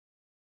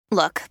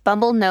Look,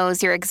 Bumble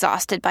knows you're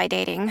exhausted by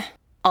dating.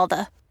 All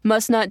the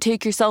must not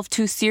take yourself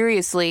too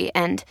seriously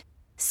and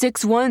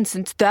 6'1"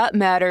 since that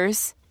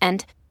matters.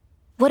 And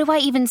what do I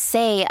even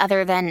say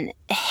other than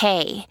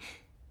hey?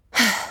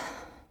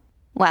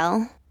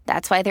 Well,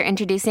 that's why they're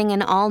introducing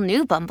an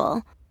all-new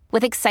Bumble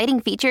with exciting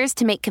features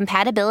to make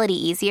compatibility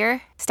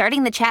easier,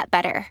 starting the chat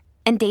better,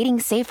 and dating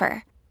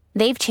safer.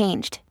 They've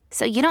changed,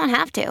 so you don't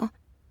have to.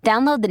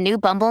 Download the new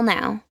Bumble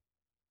now.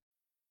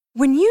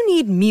 When you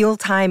need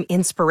mealtime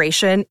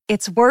inspiration,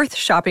 it's worth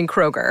shopping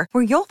Kroger,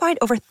 where you'll find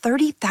over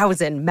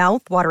 30,000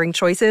 mouth-watering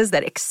choices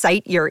that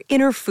excite your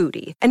inner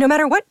foodie. And no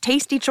matter what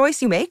tasty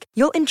choice you make,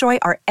 you'll enjoy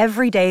our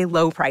everyday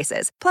low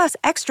prices, plus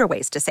extra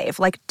ways to save,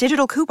 like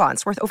digital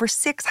coupons worth over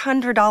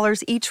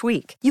 $600 each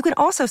week. You can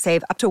also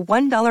save up to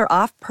 $1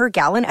 off per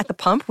gallon at the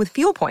pump with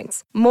fuel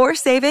points. More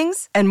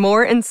savings and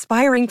more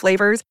inspiring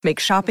flavors make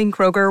shopping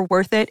Kroger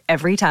worth it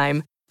every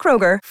time.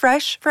 Kroger,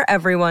 fresh for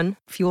everyone.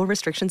 Fuel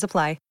restrictions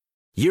apply.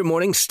 Your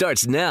morning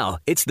starts now.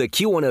 It's the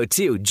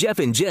Q102 Jeff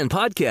and Jen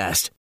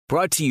podcast,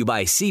 brought to you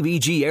by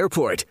CBG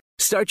Airport.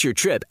 Start your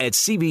trip at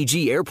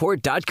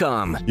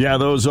CBGAirport.com. Yeah,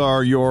 those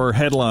are your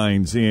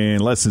headlines in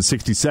less than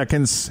 60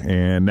 seconds.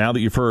 And now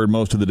that you've heard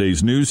most of the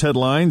day's news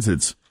headlines,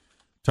 it's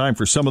time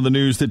for some of the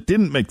news that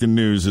didn't make the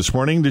news this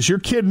morning. Does your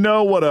kid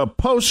know what a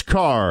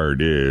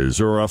postcard is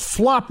or a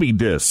floppy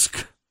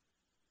disk?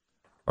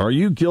 Are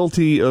you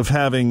guilty of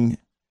having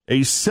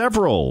a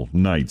several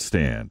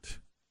nightstand?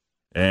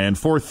 And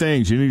 4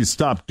 things you need to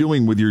stop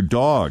doing with your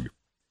dog.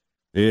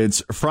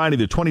 It's Friday,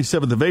 the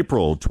 27th of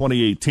April,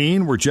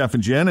 2018. We're Jeff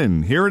and Jen,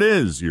 and here it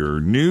is, your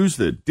news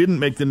that didn't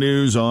make the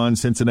news on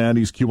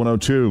Cincinnati's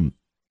Q102.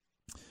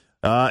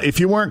 If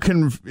you weren't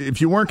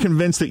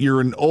convinced that you're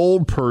an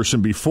old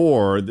person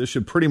before, this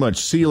should pretty much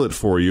seal it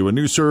for you. A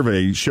new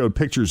survey showed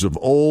pictures of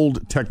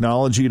old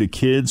technology to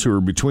kids who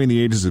are between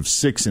the ages of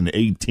 6 and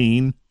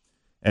 18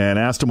 and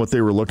asked them what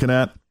they were looking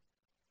at.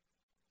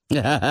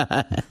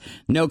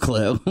 No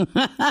clue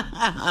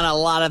on a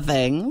lot of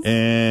things.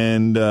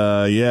 And,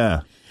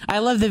 yeah. I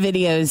love the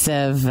videos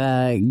of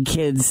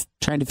kids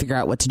trying to figure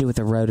out what to do with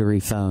a rotary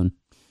phone.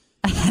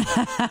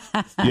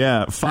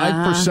 Yeah,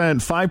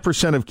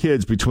 5% of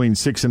kids between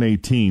 6 and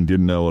 18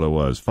 didn't know what it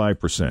was.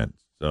 5%.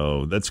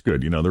 So that's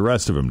good. You know, the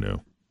rest of them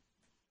knew.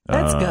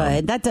 That's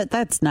good.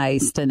 That's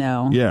nice to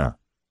know. Yeah.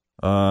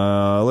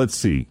 Let's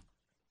see.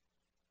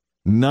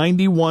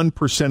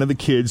 91% of the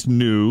kids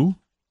knew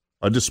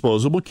a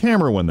disposable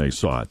camera when they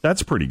saw it.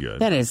 That's pretty good.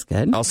 That is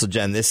good. Also,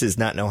 Jen, this is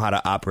not know how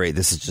to operate.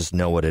 This is just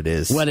know what it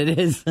is. What it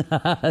is.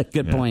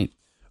 Good point.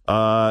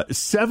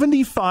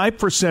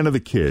 75% of the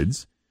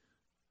kids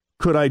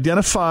could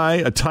identify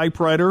a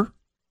typewriter,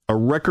 a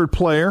record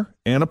player,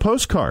 and a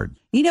postcard.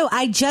 You know,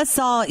 I just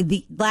saw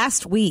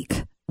last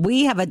week,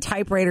 we have a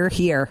typewriter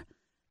here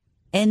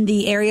in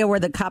the area where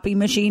the copy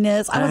machine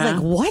is. I was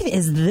like, what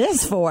is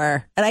this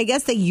for? And I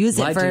guess they use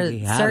it for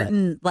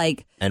certain,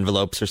 like...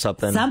 envelopes or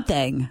something?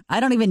 Something. I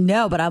don't even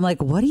know, but I'm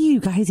like, what do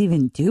you guys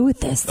even do with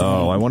this thing?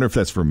 Oh, I wonder if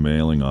that's for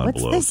mailing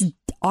envelopes. What's this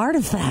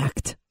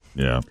artifact?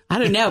 Yeah. I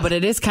don't know, but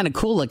it is kind of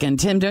cool looking.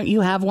 Tim, don't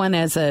you have one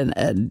as a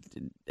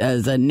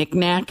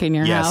knick-knack in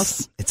your house?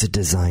 Yes, it's a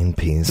design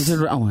piece.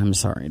 I'm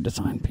sorry,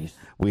 design piece.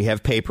 We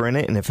have paper in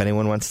it, and if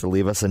anyone wants to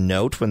leave us a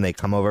note when they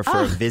come over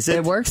for a visit...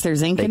 It works.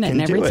 There's ink in it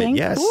and everything?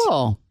 Yes.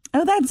 Cool.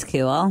 Oh, that's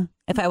cool.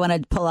 If I want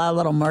to pull out a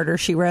little murder,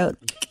 she wrote...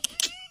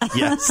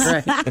 Yes.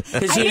 Right.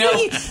 Because you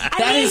know,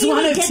 that is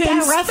one of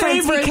Tim's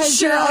favorite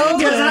shows.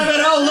 Because I'm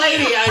an old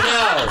lady, I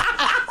know.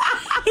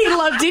 He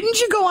loved.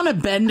 Didn't you go on a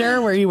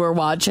bender where you were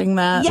watching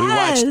that? Yes. We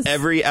watched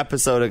every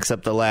episode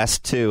except the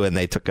last 2, and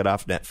they took it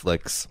off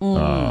Netflix.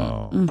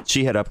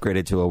 She had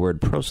upgraded to a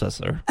word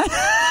processor at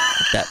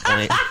that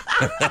point.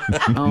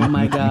 Oh,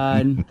 my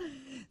God.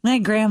 My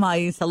grandma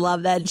used to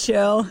love that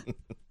show.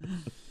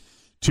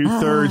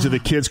 2/3 of the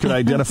kids could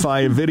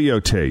identify a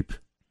videotape.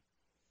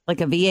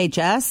 Like a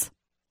VHS?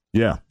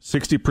 Yeah,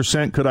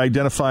 60% could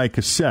identify a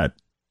cassette.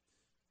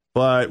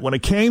 But when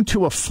it came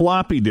to a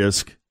floppy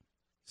disk,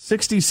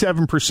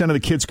 67% of the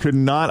kids could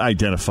not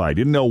identify.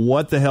 Didn't know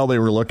what the hell they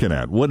were looking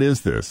at. What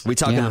is this? We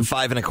talking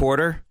 5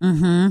 1/4?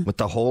 Mm-hmm. With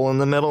the hole in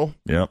the middle?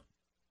 Yep.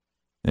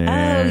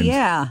 And oh,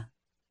 yeah.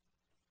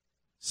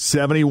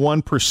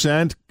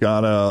 71%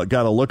 got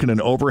a look at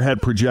an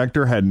overhead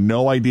projector, had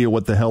no idea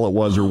what the hell it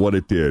was or what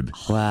it did.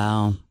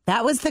 Wow.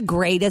 That was the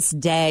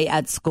greatest day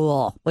at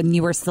school when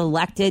you were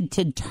selected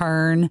to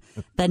turn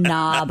the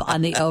knob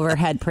on the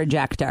overhead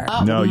projector.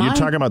 No, you're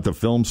talking about the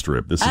film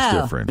strip. This is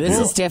different. This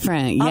is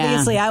different. Yeah.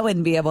 Obviously, I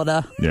wouldn't be able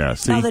to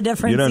tell the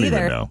difference you don't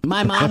either. Even know.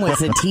 My mom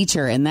was a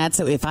teacher, and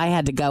that's if I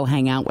had to go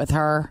hang out with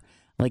her,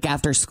 like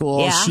after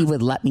school, she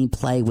would let me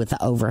play with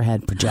the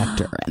overhead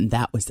projector, and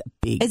that was a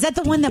big Is that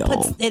the one that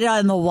puts it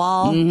on the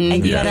wall? Mm-hmm.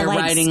 And you Yeah. gotta like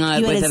Writing on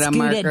it you with gotta it on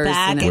scoot it markers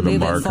back and and With a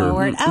move it marker.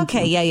 forward?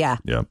 Okay, yeah.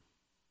 Yep.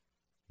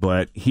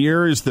 But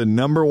here is the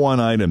number one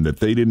item that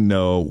they didn't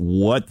know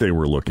what they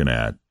were looking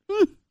at.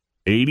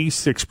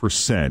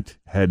 86%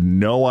 had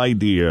no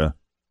idea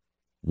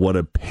what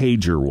a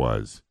pager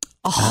was.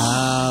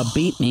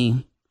 Beat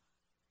me.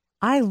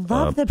 I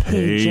love the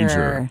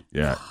pager.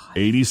 Yeah,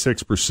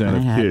 86%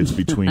 of kids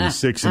between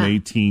 6 and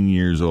 18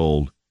 years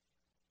old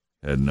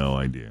had no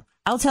idea.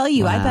 I'll tell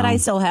you, I bet I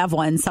still have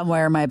one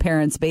somewhere in my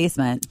parents'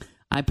 basement.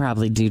 I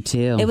probably do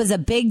too. It was a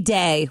big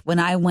day when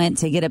I went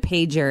to get a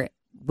pager.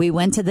 We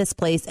went to this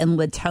place in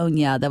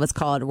Latonia that was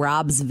called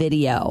Rob's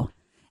Video.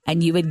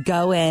 And you would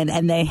go in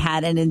and they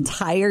had an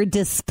entire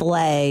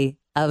display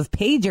of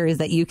pagers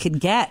that you could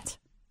get.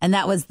 And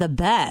that was the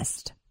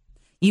best.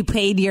 You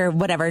paid your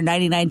whatever,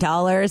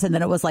 $99, and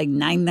then it was like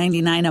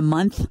 $9.99 a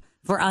month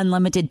for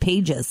unlimited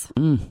pages.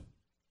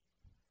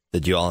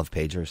 Did you all have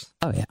pagers?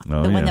 Oh, yeah.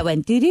 The one that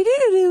went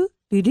do-do-do-do-do,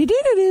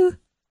 do-do-do-do-do.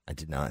 I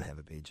did not have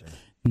a pager.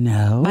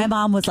 No. My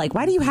mom was like,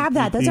 why do you have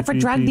that? Those are for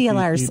drug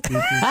dealers.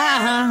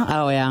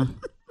 Oh, yeah.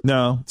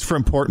 No, it's for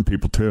important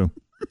people, too.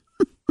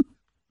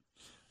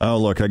 Oh,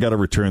 look, I got to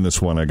return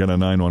this one. I got a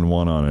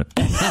 911 on it.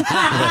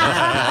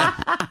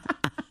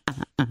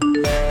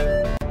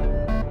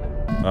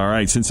 All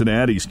right,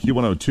 Cincinnati's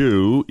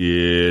Q102.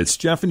 It's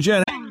Jeff and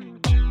Jen.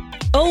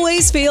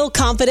 Always feel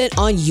confident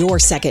on your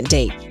second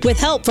date. With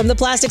help from the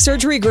Plastic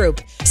Surgery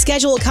Group.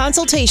 Schedule a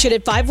consultation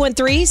at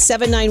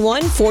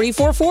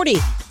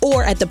 513-791-4440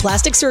 or at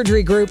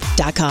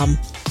theplasticsurgerygroup.com.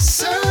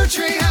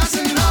 Surgery has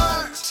an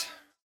art.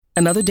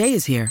 Another day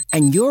is here,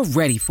 and you're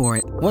ready for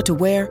it. What to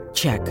wear?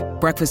 Check.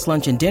 Breakfast,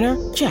 lunch, and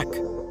dinner? Check.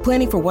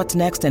 Planning for what's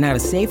next and how to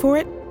save for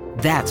it?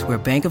 That's where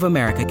Bank of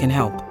America can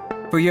help.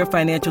 For your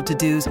financial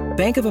to-dos,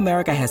 Bank of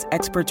America has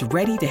experts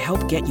ready to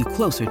help get you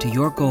closer to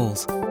your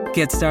goals.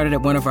 Get started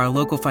at one of our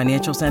local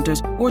financial centers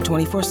or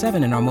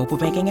 24/7 in our mobile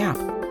banking app.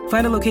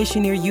 Find a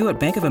location near you at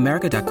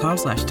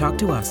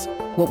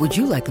bankofamerica.com/talktous. What would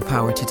you like the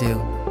power to do?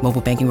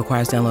 Mobile banking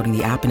requires downloading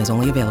the app and is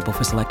only available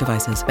for select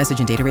devices. Message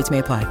and data rates may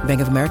apply.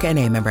 Bank of America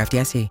N.A., member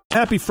FDIC.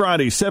 Happy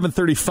Friday,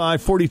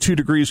 7:35, 42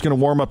 degrees, going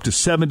to warm up to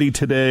 70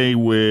 today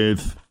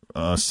with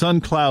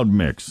sun-cloud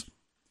mix.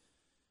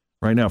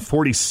 Right now,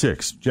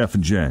 46, Jeff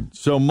and Jen.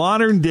 So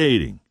modern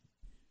dating,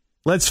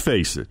 let's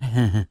face it.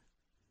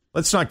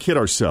 Let's not kid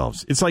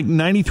ourselves. It's like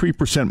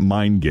 93%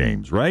 mind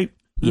games, right?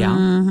 Yeah.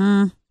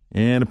 Mm-hmm.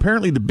 And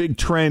apparently the big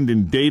trend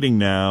in dating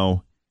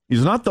now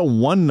is not the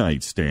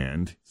one-night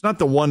stand. It's not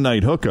the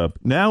one-night hookup.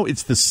 Now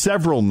it's the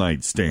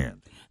several-night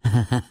stand.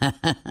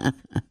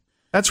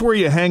 That's where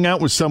you hang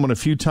out with someone a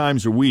few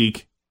times a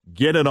week,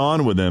 get it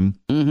on with them,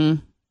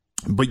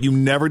 but you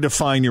never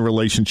define your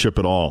relationship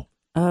at all.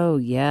 Oh,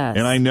 yes.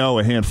 And I know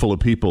a handful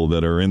of people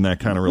that are in that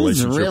kind of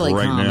relationship really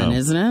right common, now.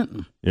 Isn't it?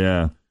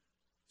 Yeah.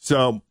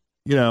 So,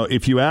 you know,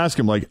 if you ask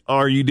them, like,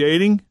 are you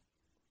dating?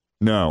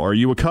 No. Are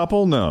you a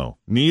couple? No.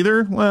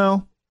 Neither?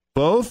 Well,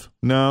 both?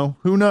 No.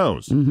 Who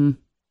knows? Mm-hmm.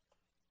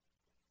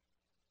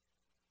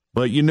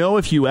 But you know,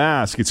 if you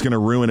ask, it's going to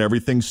ruin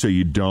everything, so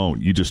you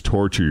don't. You just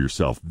torture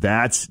yourself.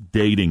 That's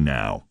dating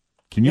now.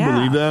 Can you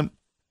believe that?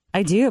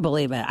 I do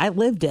believe it. I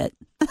lived it.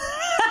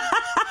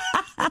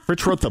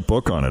 Rich wrote the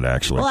book on it,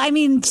 actually. Well, I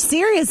mean,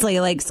 seriously,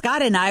 like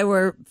Scott and I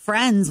were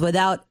friends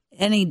without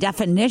any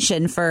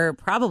definition for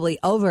probably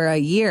over a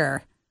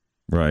year.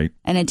 Right.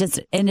 And it just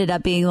ended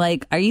up being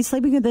like, are you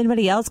sleeping with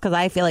anybody else? Because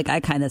I feel like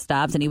I kind of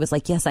stopped. And he was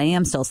like, yes, I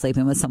am still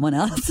sleeping with someone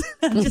else.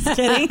 I'm just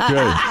kidding.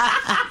 Good.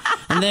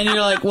 And then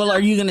you're like, well,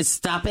 are you going to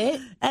stop it?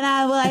 And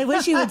I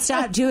wish you would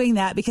stop doing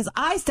that because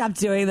I stopped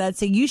doing that.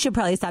 So you should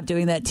probably stop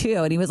doing that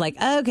too. And he was like,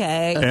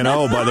 okay. And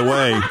oh, by the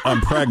way,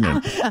 I'm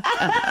pregnant.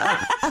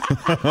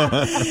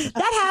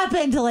 That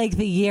happened like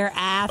the year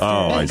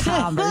after the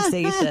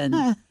conversation.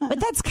 But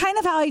that's kind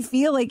of how I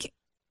feel like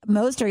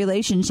most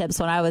relationships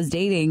when I was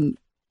dating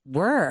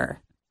were.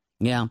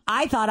 Yeah.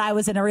 I thought I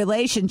was in a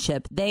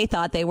relationship. They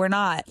thought they were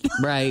not.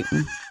 Right.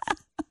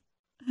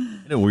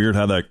 Isn't it weird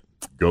how that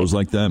goes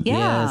like that?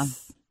 Yeah. Yes.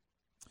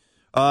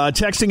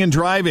 Texting and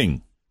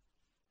driving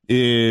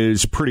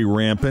is pretty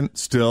rampant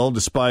still,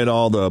 despite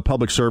all the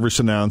public service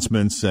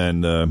announcements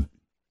and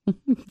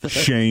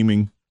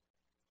shaming.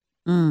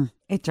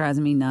 It drives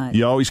me nuts.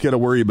 You always got to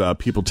worry about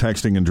people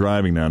texting and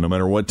driving now, no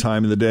matter what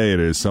time of the day it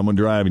is. Someone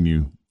driving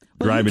you,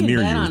 driving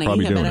near you is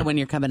probably doing it. When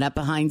you're coming up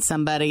behind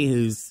somebody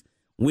who's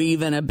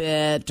weaving a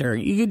bit, or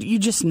you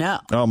just know.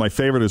 Oh, my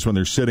favorite is when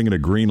they're sitting at a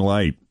green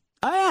light.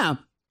 Oh, yeah.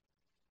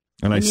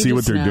 And I see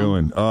what they're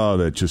doing. Oh,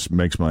 that just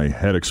makes my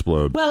head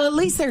explode. Well, at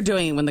least they're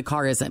doing it when the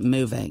car isn't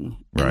moving.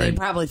 And they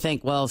probably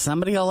think, well,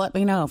 somebody will let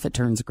me know if it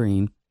turns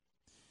green.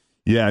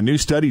 Yeah, a new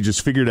study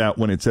just figured out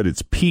when it's at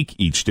its peak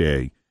each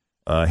day.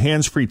 A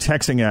hands-free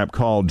texting app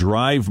called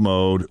Drive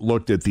Mode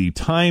looked at the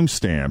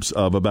timestamps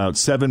of about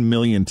 7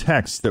 million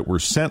texts that were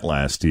sent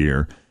last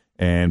year,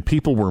 and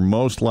people were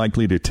most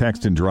likely to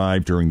text and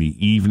drive during the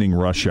evening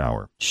rush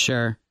hour.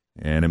 Sure.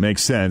 And it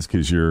makes sense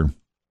because you're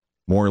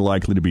more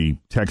likely to be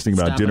texting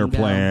about dinner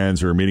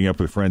plans or meeting up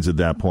with friends at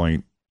that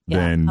point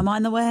than I'm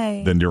on the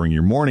way. Than during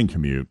your morning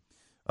commute.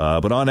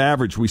 But on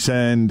average, we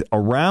send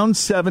around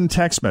 7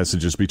 text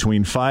messages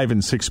between 5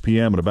 and 6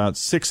 p.m. and about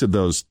 6 of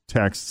those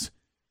texts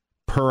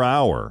per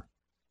hour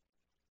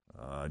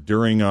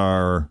during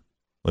our,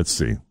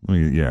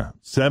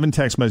 7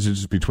 text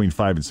messages between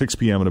 5 and 6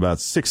 p.m. and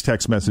about 6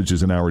 text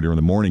messages an hour during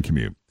the morning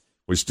commute,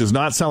 which does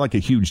not sound like a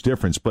huge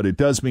difference, but it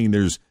does mean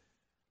there's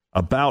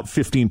about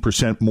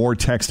 15% more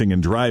texting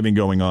and driving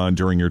going on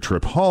during your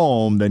trip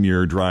home than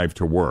your drive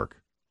to work.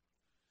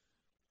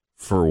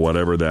 For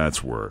whatever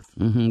that's worth.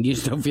 Mm-hmm. You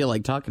just don't feel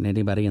like talking to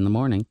anybody in the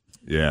morning.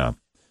 Yeah.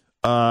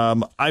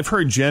 I've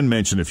heard Jen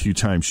mention a few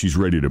times she's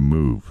ready to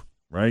move,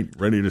 right?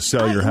 Ready to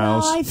sell your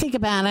house. Well, I think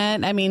about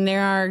it. I mean,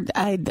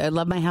 I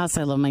love my house.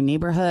 I love my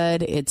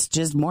neighborhood. It's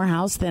just more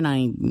house than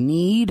I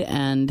need.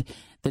 And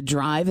the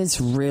drive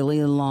is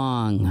really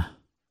long.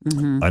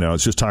 Mm-hmm. I know. I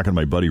was just talking to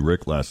my buddy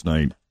Rick last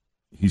night.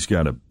 He's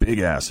got a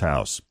big-ass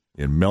house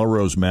in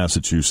Melrose,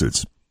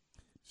 Massachusetts.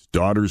 His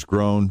daughter's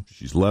grown.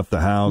 She's left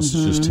the house.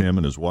 It's just him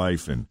and his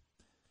wife. And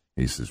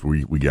he says,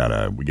 we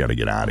gotta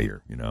get out of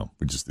here.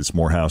 It's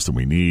more house than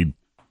we need.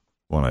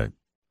 Want to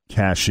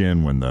cash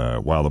in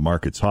while the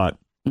market's hot.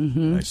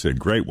 Mm-hmm. I said,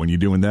 great. When you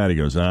doing that? He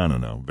goes, I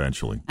don't know.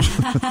 Eventually.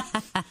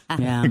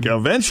 Yeah.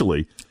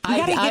 Eventually.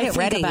 I think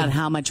ready about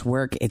how much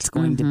work it's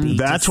going to be.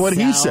 That's what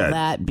he said.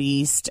 That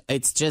beast.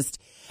 It's just,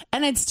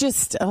 there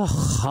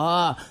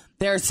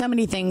are so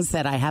many things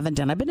that I haven't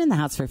done. I've been in the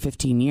house for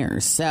 15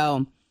 years.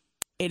 So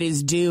it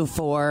is due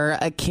for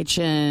a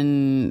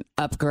kitchen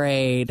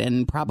upgrade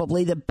and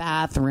probably the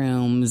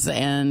bathrooms,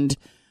 and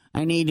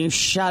I need new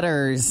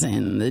shutters,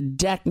 and the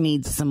deck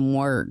needs some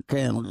work.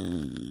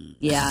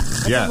 Yeah,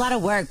 it's a lot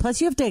of work.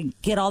 Plus, you have to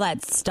get all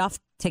that stuff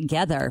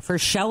together for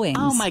showings.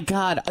 Oh, my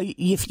God.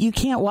 If you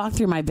can't walk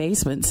through my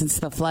basement since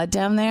the flood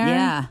down there.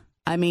 Yeah.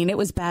 I mean, it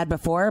was bad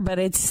before, but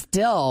it's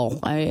still,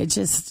 Well,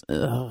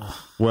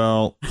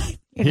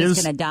 you're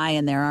just going to die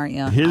in there, aren't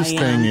you? His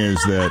thing is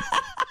that...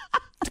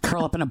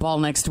 curl up in a ball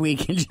next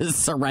week and just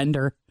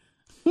surrender.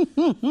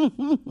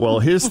 Well,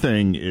 his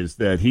thing is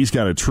that he's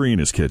got a tree in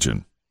his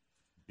kitchen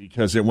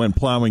because it went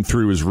plowing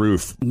through his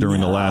roof during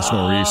the last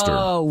nor'easter.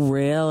 Oh,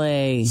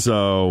 really?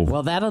 So,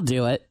 well, that'll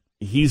do it.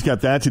 He's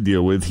got that to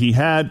deal with. He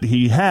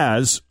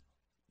has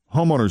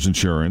homeowners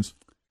insurance.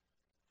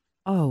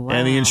 Oh, wow.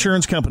 And the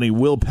insurance company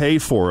will pay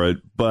for it,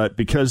 but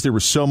because there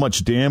was so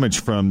much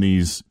damage from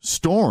these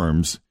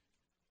storms,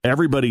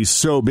 everybody's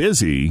so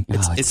busy.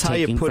 It's how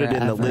you put it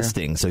in the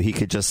listing, so he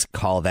could just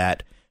call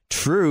that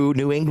true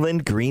New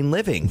England green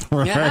living.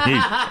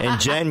 Right. And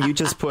Jen, you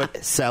just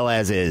put sell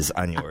as is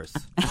on yours.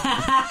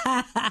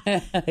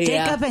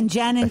 Jacob and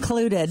Jen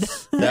included.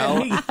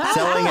 No,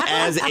 selling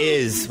as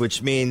is,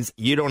 which means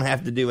you don't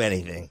have to do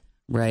anything.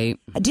 Right.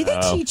 Do they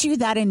teach you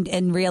that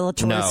in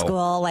realtor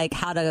school, like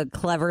how to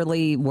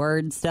cleverly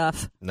word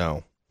stuff?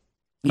 No.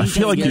 I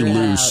feel like you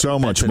lose so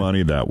much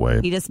money that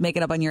way. You just make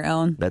it up on your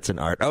own? That's an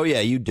art. Oh,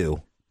 yeah, you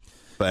do.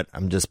 But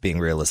I'm just being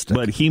realistic.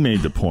 But he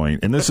made the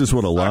point, and this is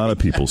what a lot of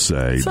people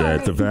say,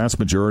 that the vast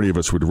majority of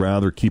us would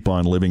rather keep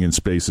on living in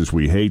spaces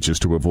we hate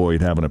just to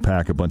avoid having to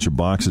pack a bunch of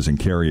boxes and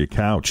carry a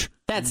couch.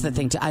 That's the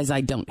thing, as I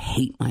don't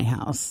hate my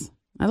house.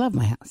 I love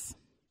my house.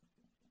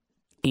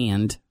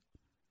 And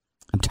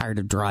I'm tired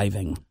of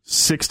driving.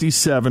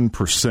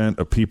 67%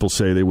 of people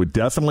say they would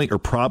definitely or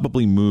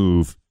probably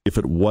move if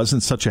it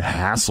wasn't such a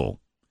hassle.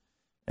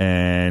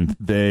 And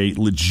they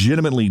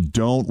legitimately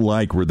don't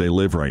like where they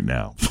live right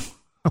now.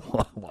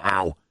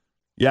 Wow.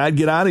 Yeah, I'd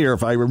get out of here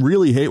if I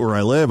really hate where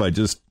I live.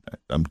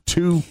 I'm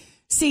too...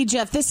 See,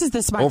 Jeff, this is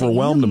the smart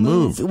overwhelmed thing. to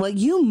move. Well,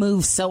 you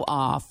move so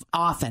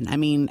often. I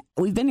mean,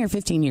 we've been here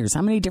 15 years.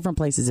 How many different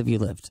places have you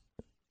lived?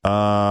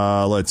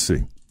 Let's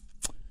see.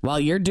 While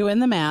you're doing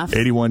the math.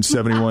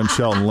 8171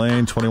 Shelton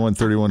Lane,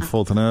 2131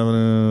 Fulton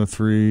Avenue,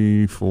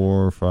 3,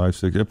 4, 5,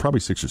 6,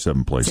 probably 6 or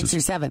 7 places. 6 or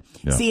 7.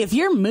 Yeah. See, if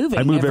you're moving.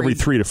 I move every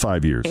 3 to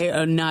 5 years.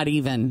 Not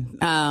even.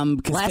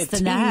 Less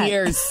than that. 2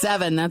 years,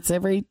 7. That's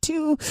every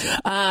 2.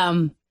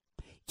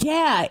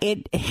 Yeah,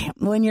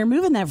 when you're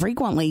moving that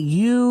frequently,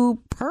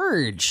 you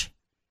purge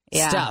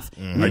stuff.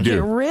 I do.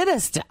 Get rid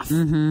of stuff.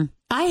 Mm-hmm.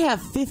 I have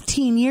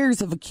 15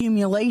 years of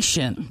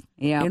accumulation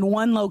in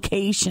one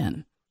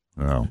location.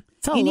 Oh.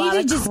 You need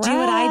to just do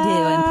what I do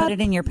and put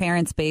it in your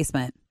parents'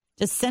 basement.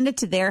 Just send it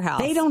to their house.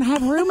 They don't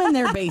have room in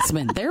their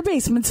basement. Their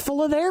basement's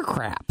full of their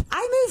crap.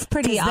 I move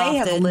pretty often. They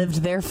have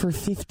lived there for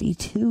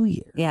 52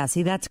 years. Yeah,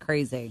 see, that's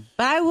crazy.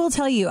 But I will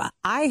tell you,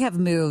 I have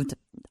moved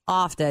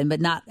often,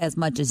 but not as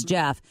much as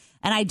Jeff.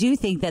 And I do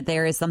think that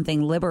there is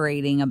something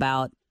liberating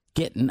about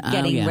getting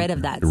rid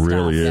of that stuff. It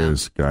really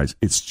is, guys.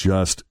 It's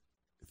just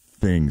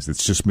things.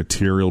 It's just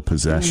material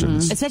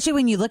possessions. Mm-hmm. Especially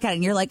when you look at it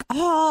and you're like,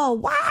 oh,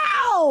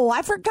 wow,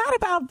 I forgot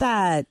about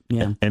that.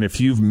 Yeah. And if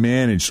you've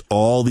managed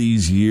all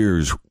these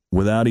years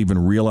without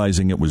even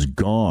realizing it was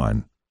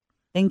gone,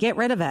 then get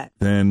rid of it.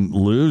 Then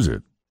lose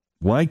it.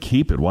 Why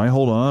keep it? Why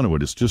hold on to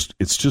it?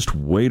 It's just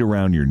weight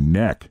around your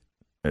neck.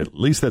 At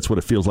least that's what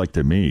it feels like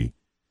to me.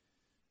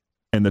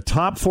 And the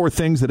top 4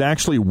 things that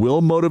actually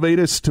will motivate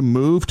us to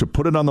move, to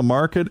put it on the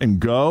market and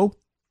go.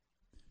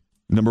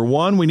 Number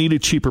 1, we need a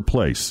cheaper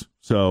place.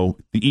 So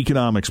the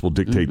economics will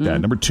dictate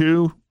that. Number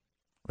 2,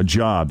 a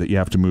job that you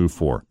have to move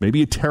for.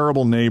 Maybe a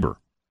terrible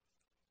neighbor.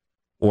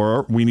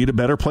 Or we need a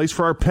better place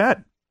for our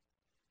pet.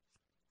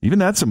 Even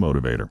that's a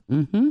motivator.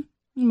 Mm-hmm.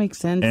 Makes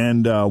sense.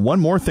 And one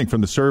more thing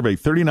from the survey,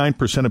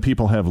 39% of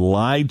people have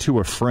lied to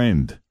a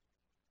friend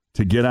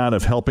to get out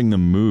of helping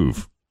them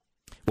move.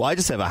 Well, I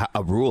just have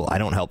a rule. I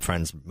don't help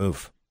friends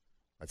move.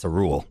 That's a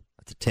rule.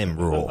 That's a Tim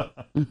rule.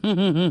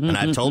 And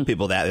I've told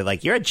people that. They're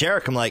like, you're a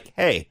jerk. I'm like,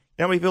 hey, you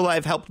know how many people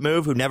I've helped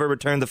move who never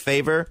returned the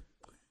favor?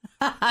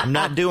 I'm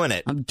not doing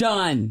it. I'm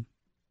done.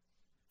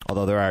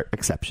 Although there are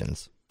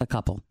exceptions. A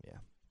couple. Yeah.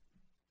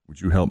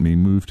 Would you help me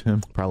move,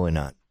 Tim? Probably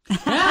not.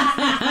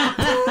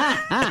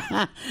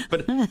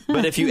 But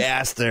if you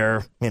asked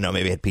her,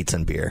 maybe had pizza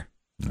and beer.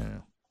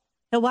 No.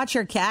 He'll watch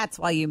your cats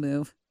while you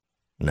move.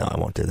 No, I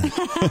won't do that.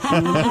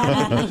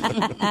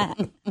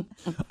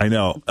 I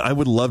know. I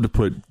would love to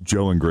put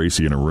Joe and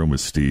Gracie in a room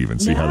with Steve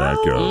and see how that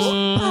goes.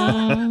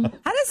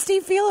 How does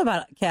Steve feel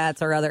about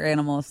cats or other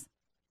animals?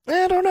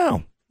 I don't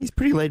know. He's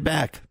pretty laid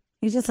back.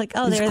 He's just like,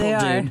 He's there they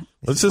cool, are. dude.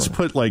 Let's just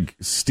put like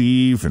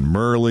Steve and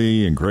Merle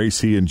and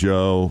Gracie and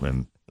Joe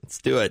and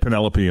Let's do it.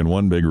 Penelope in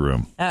one big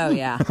room. Oh,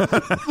 yeah.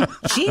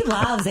 She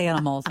loves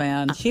animals,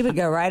 man. She would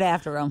go right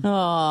after them.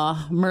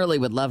 Oh, Merle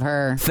would love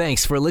her.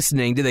 Thanks for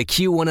listening to the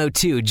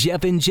Q102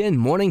 Jeff and Jen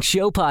Morning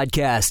Show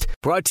podcast,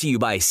 brought to you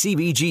by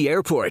CBG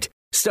Airport.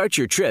 Start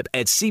your trip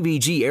at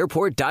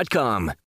CBGAirport.com.